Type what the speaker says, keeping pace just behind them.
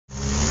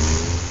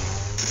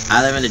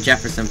I live in the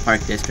Jefferson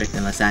Park district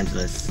in Los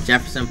Angeles.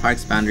 Jefferson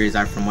Park's boundaries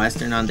are from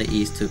Western on the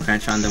east to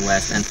Crenshaw on the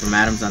west and from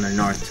Adams on the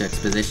north to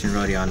Exposition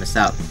Rodeo on the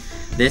south.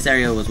 This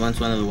area was once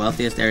one of the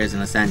wealthiest areas in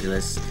Los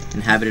Angeles,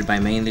 inhabited by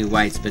mainly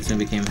whites, but soon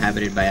became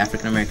inhabited by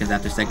African Americans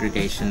after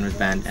segregation was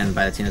banned and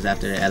by Latinos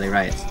after the LA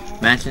riots.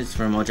 Mansions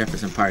from old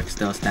Jefferson Park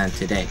still stand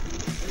today.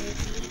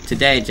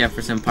 Today,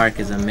 Jefferson Park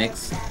is a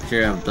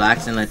mixture of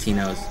blacks and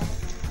Latinos.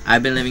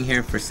 I've been living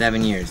here for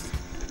 7 years.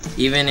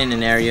 Even in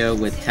an area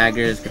with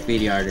taggers,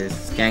 graffiti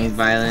artists, gang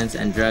violence,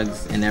 and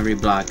drugs in every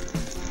block,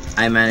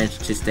 I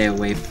managed to stay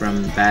away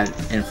from bad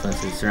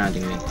influences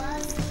surrounding me.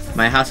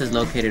 My house is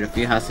located a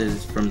few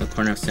houses from the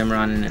corner of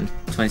Cimarron and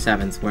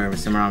 27th, where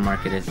Cimarron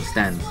Market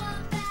stands.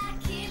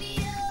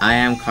 I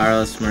am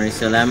Carlos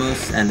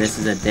Lemus, and this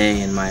is a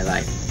day in my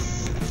life.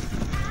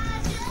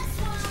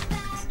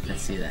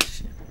 Let's see that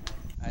shit.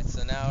 Alright,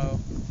 so now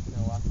we're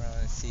gonna walk around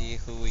and see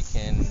who we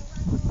can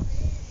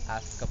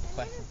ask a couple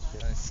questions.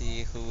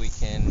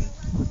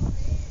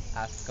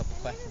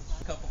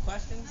 A couple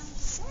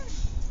questions?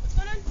 What's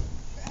going on?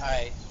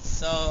 Alright,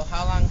 so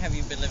how long have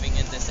you been living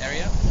in this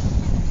area?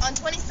 On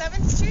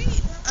 27th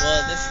Street?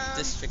 Well, this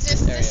district,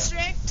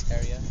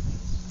 area.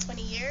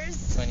 20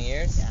 years. 20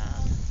 years? Yeah.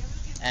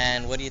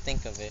 And what do you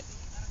think of it?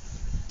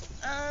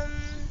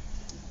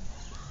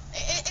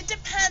 It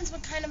depends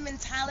what kind of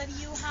mentality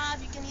you have.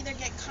 You can either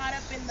get caught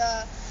up in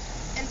the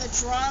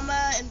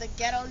drama and the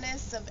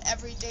ghetto-ness of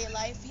everyday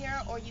life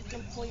here, or you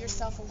can pull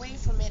yourself away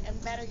from it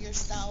and better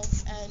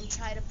yourself and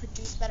try to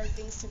produce better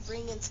things to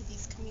bring into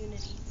these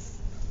communities.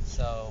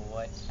 So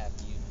what have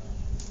you done?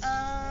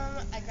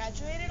 I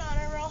graduated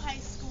honor roll high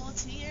school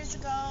 2 years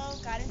ago,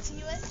 got into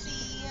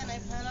USC, and I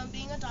plan on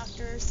being a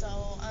doctor,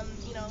 so I'm,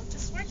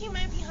 just working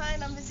my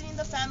behind. I'm visiting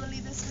the family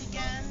this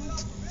weekend.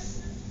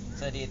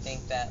 So do you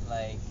think that,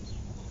 like,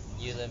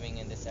 you living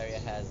in this area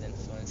has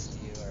influenced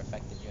you or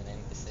affected you in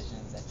any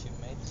decisions that you've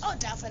made? Oh,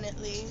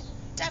 definitely.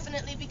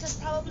 Definitely, because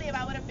probably if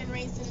I would have been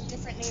raised in a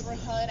different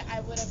neighborhood,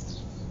 I would have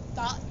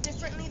thought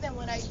differently than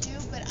what I do,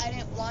 but I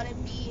didn't want to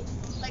be,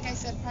 like I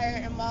said prior,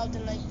 involved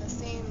in, like, the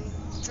same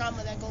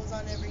drama that goes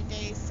on every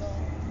day, so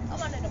I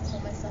wanted to pull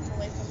myself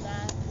away from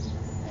that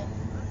and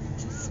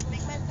just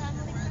make my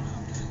family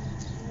proud.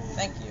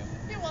 Thank you.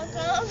 You're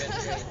welcome.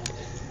 Good.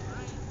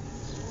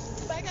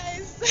 Bye,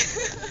 guys.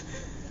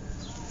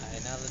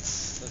 Alright, now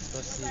let's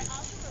go see.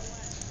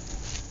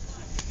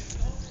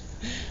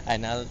 Alright,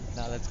 now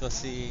let's go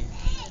see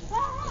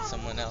if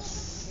someone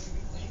else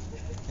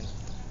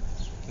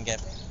can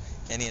get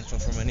any info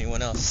from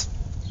anyone else.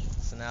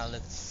 So now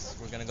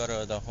we're gonna go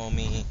to the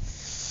homie,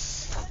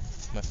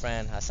 my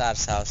friend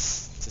Hassar's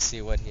house, to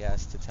see what he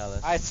has to tell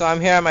us. Alright, so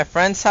I'm here at my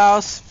friend's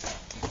house.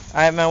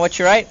 Alright, man, what's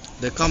your right?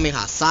 They call me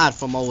Hassad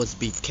from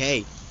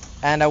OSBK.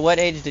 And at what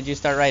age did you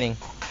start writing?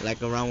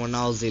 Like around when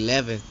I was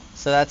 11.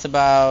 So that's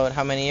about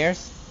how many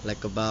years?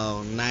 Like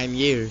about 9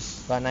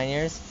 years. About 9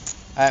 years?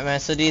 Alright, man,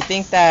 so do you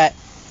think that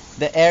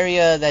the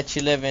area that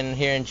you live in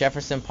here in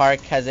Jefferson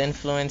Park has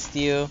influenced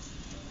you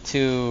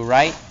to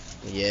write?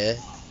 Yeah.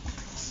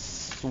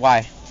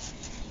 Why?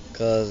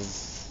 Because,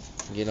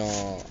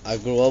 I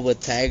grew up with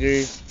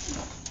taggers.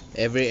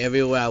 Everywhere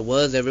we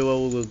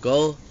would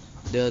go,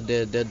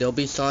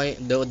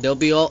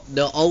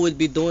 they'll always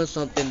be doing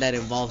something that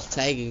involves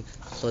tagging.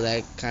 So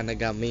that kind of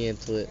got me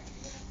into it.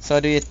 So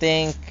do you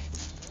think,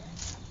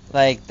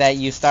 like, that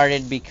you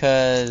started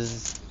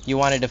because you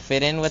wanted to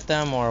fit in with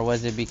them, or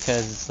was it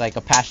because it's like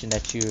a passion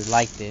that you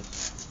liked it?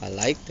 I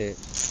liked it.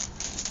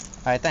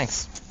 Alright,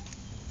 thanks.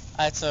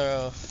 Alright,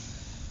 so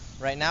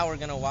right now we're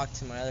gonna walk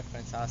to my other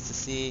friend's house to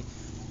see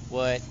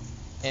what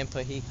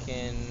input he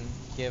can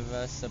give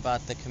us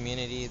about the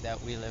community that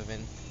we live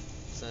in.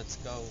 So let's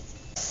go.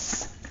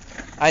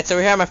 Alright, so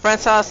we're here at my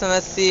friend's house, and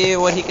let's see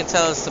what he can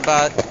tell us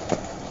about the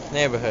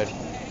neighborhood.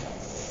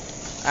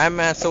 Alright,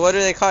 man, so what do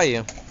they call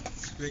you?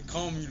 They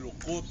call me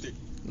Locote.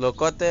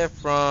 Locote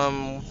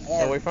from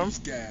where are we from?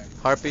 Gang.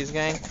 Harpy's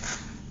gang.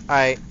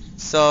 Alright,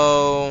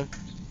 so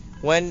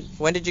when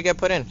did you get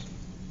put in?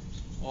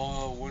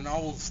 When I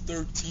was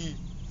 13.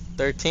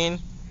 13?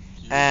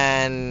 Yeah.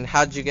 And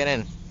how'd you get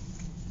in?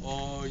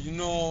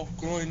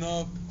 Growing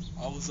up,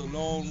 I was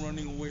alone,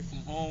 running away from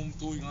home,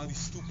 doing all these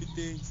stupid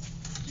things.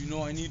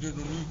 I needed a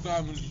new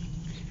family.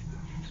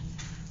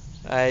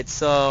 Alright,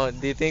 so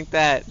do you think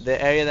that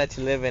the area that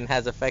you live in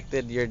has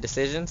affected your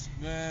decisions?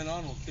 Man,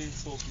 I don't think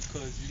so,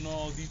 because,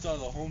 these are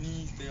the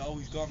homies. They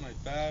always got my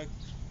back,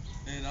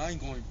 and I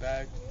ain't going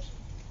back.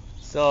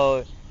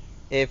 So,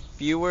 if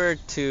you were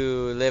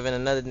to live in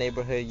another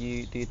neighborhood,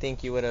 do you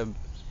think you would have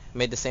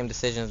made the same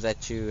decisions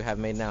that you have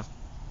made now?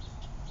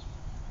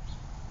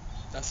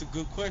 That's a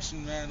good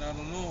question, man. I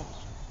don't know.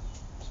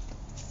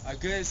 I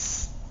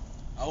guess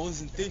I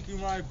wasn't thinking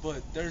right,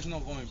 but there's no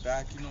going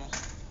back,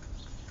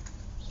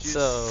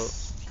 So,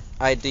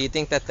 do you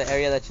think that the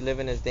area that you live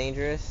in is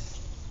dangerous?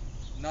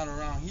 Not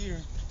around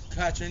here.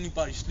 Catch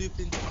anybody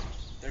slipping,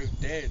 they're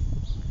dead.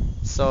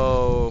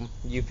 So,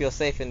 you feel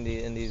safe in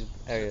these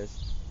areas?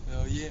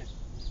 Hell yeah.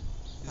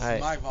 This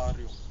is my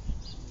barrio.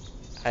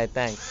 Alright,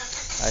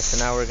 thanks. Alright, so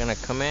now we're gonna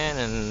come in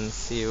and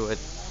see what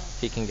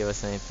he can give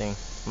us anything.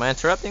 Am I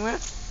interrupting, man?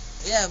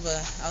 Yeah, but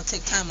I'll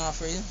take time off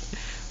for you.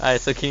 Alright,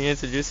 so can you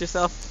introduce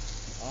yourself?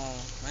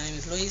 My name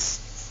is Luis.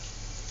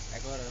 I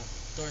go to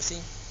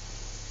Dorsey.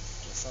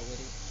 What's up with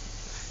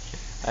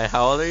you? Alright,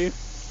 how old are you?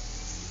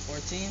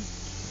 14.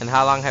 And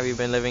how long have you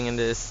been living in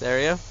this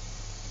area?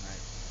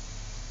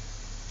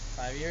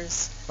 5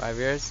 years. 5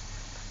 years?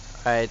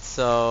 Alright,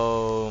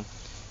 so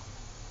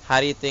how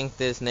do you think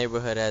this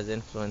neighborhood has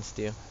influenced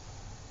you?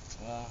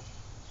 Well,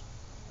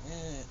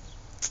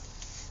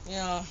 you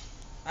know,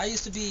 I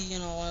used to be,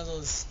 one of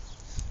those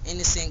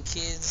innocent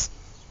kids,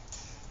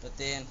 but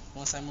then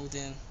once I moved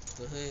in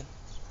the hood,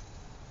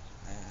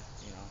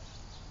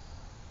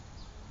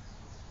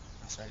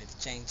 I started to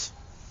change.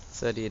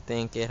 So do you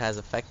think it has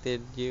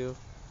affected you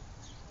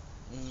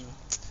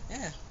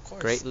Yeah, of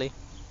course. greatly?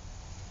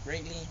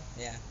 Greatly,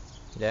 yeah.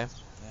 Yeah?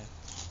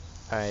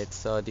 Alright,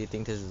 so do you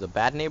think this is a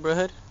bad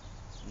neighborhood?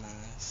 Nah,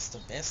 it's the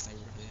best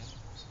neighborhood.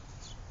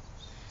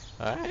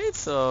 Alright,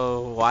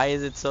 so why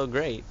is it so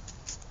great?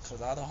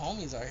 Because all the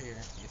homies are here,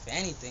 if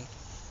anything.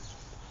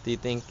 Do you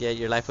think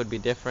your life would be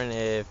different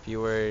if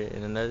you were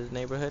in another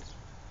neighborhood?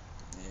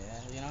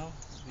 Yeah,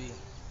 it'd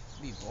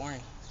be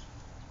boring.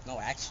 No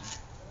action.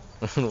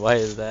 Why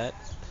is that?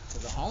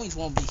 Because the homies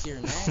won't be here,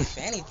 man, if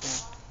anything.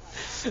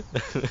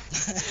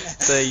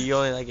 So you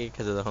only like it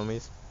because of the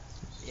homies?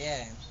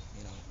 Yeah,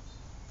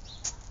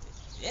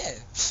 yeah.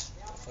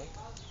 The fuck?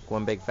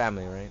 One big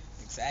family, right?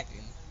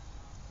 Exactly.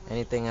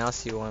 Anything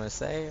else you want to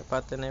say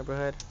about the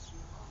neighborhood?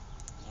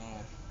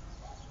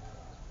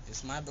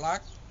 It's my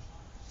block,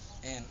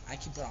 and I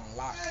keep it on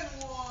lock.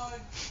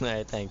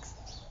 Alright, thanks.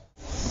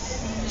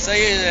 So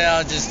usually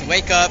I'll just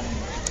wake up,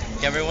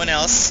 like everyone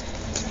else,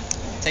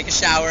 take a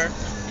shower,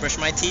 brush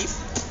my teeth,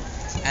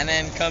 and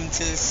then come to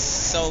this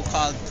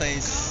so-called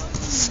place,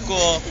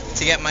 school,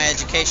 to get my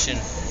education.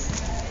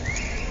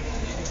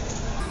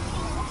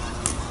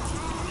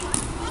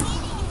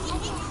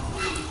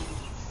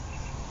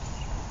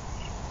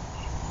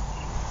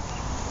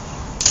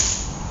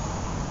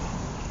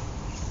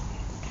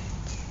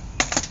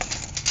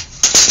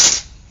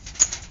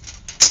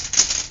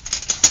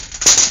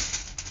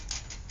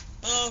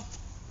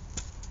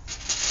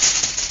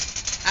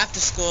 After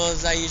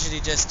schools, I usually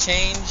just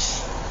change,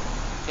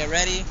 get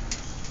ready,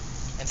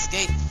 and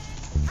skate.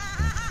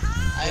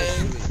 I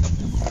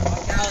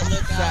walk out, look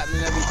It's out.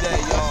 happening every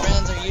day, My y'all.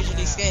 friends are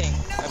usually skating.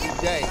 Every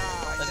day.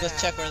 Let's go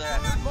check where they're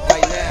at.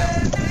 Right now.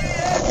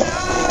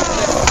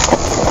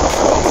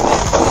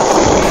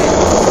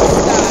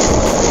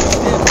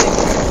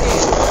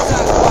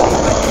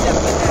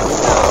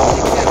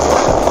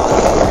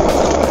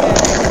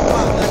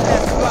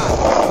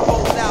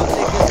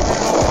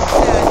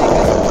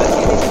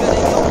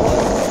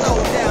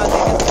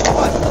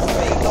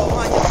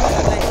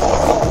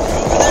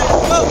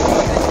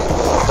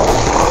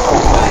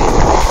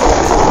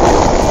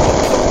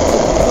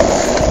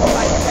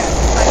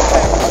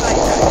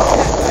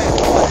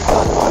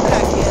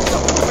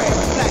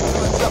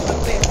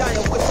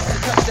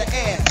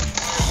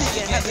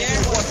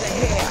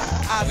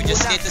 We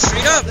just skate the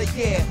street up.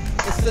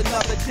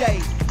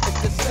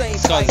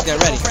 So let's get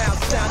ready.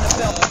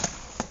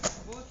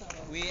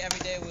 Every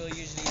day we'll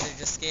usually either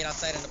just skate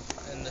outside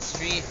in the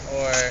street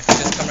or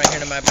just come right here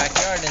to my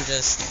backyard and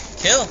just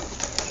kill.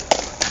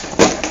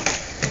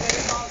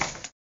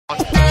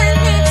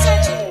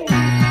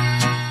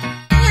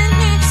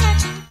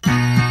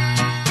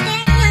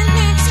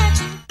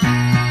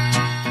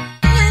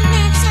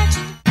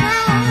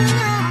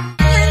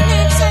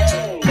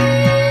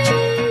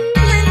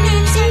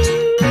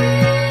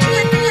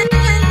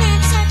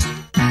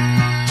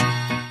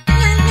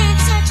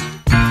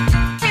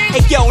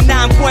 Yo,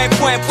 9.1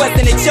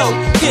 wasn't a joke.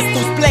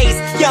 Pistols blaze,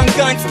 young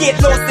guns get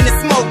lost in the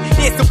smoke.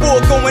 There's a war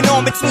going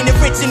on between the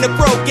rich and the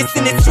broke. It's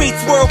in the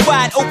streets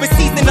worldwide,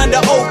 overseas and under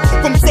oath.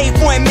 From day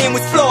one, man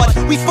was flawed.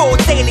 We fall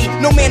daily,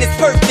 no man is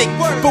perfect,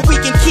 but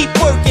we can keep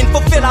working,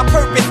 fulfill our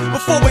purpose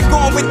before we're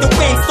gone with the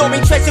wind.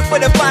 Storing treasure for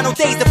the final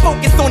days, the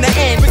focus on the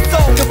end.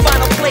 Resolve the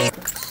final place.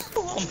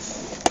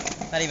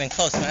 Not even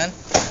close, man.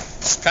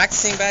 Just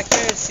practicing back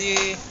here to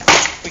see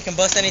if we can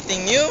bust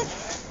anything new.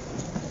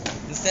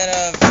 Instead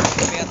of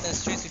being out in the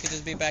streets, we could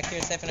just be back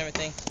here safe and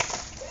everything.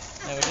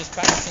 And we're just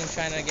practicing,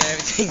 trying to get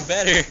everything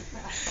better.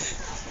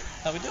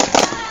 How we doing?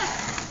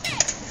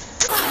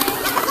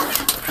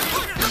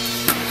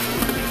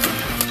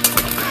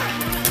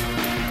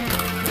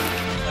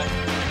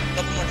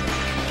 Couple more tries.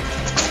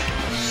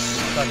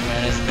 Fuck,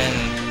 man, it's been,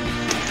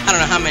 I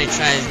don't know how many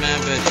tries, man,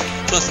 but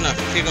close enough.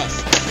 Here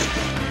goes.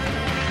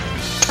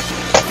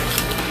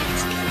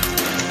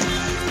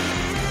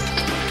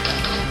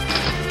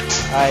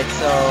 Alright,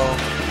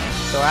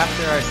 so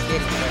after our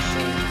skating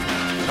session,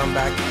 come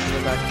back to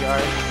the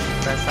backyard,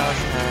 friend's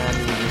house, and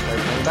start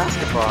playing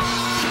basketball.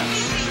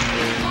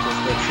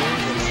 Just get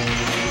tuned and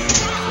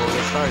we'll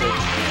get started.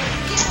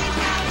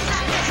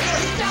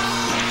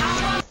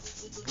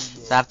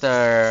 So after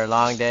a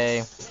long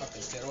day,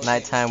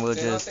 nighttime, we'll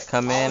just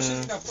come in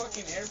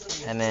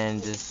and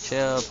then just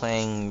chill,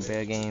 playing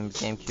video games,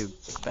 GameCube,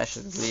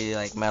 especially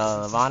like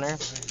Medal of Honor.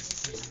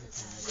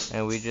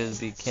 and we just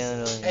be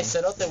killing them. Hey,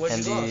 Cerote, where'd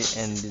you go?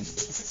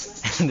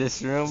 In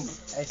this room.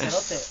 Hey,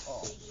 Cerote.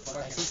 Oh,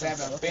 fuck, I see some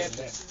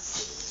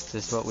Cerote.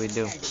 This is what we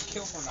do.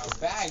 Kill from our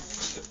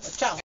bags.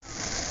 Ciao.